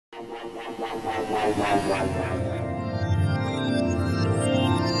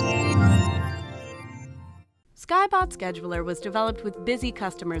Skybot Scheduler was developed with busy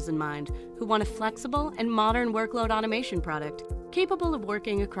customers in mind who want a flexible and modern workload automation product capable of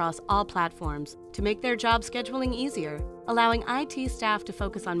working across all platforms to make their job scheduling easier, allowing IT staff to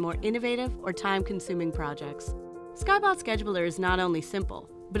focus on more innovative or time-consuming projects. Skybot Scheduler is not only simple,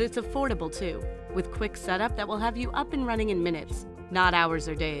 but it's affordable too, with quick setup that will have you up and running in minutes, not hours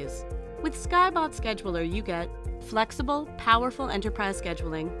or days. With Skybot Scheduler, you get flexible, powerful enterprise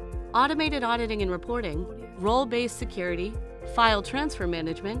scheduling, automated auditing and reporting, role-based security, file transfer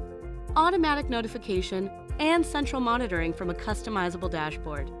management, automatic notification, and central monitoring from a customizable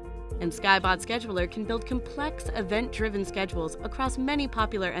dashboard. And Skybot Scheduler can build complex, event-driven schedules across many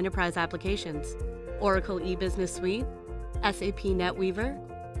popular enterprise applications: Oracle E-Business Suite, SAP NetWeaver,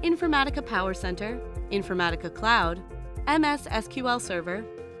 Informatica Power Center, Informatica Cloud, MS SQL Server,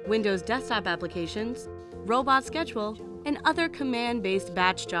 Windows desktop applications, Robot Schedule, and other command-based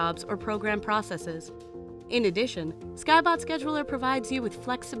batch jobs or program processes. In addition, Skybot Scheduler provides you with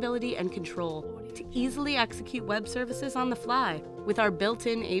flexibility and control to easily execute web services on the fly with our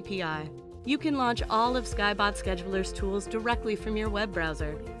built-in API. You can launch all of Skybot Scheduler's tools directly from your web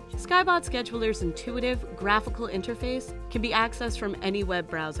browser. Skybot Scheduler's intuitive, graphical interface can be accessed from any web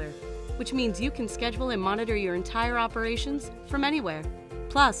browser, which means you can schedule and monitor your entire operations from anywhere.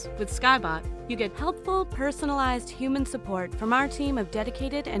 Plus, with Skybot, you get helpful, personalized human support from our team of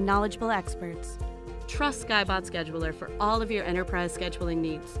dedicated and knowledgeable experts. Trust Skybot Scheduler for all of your enterprise scheduling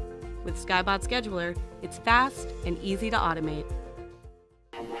needs. With Skybot Scheduler, it's fast and easy to automate.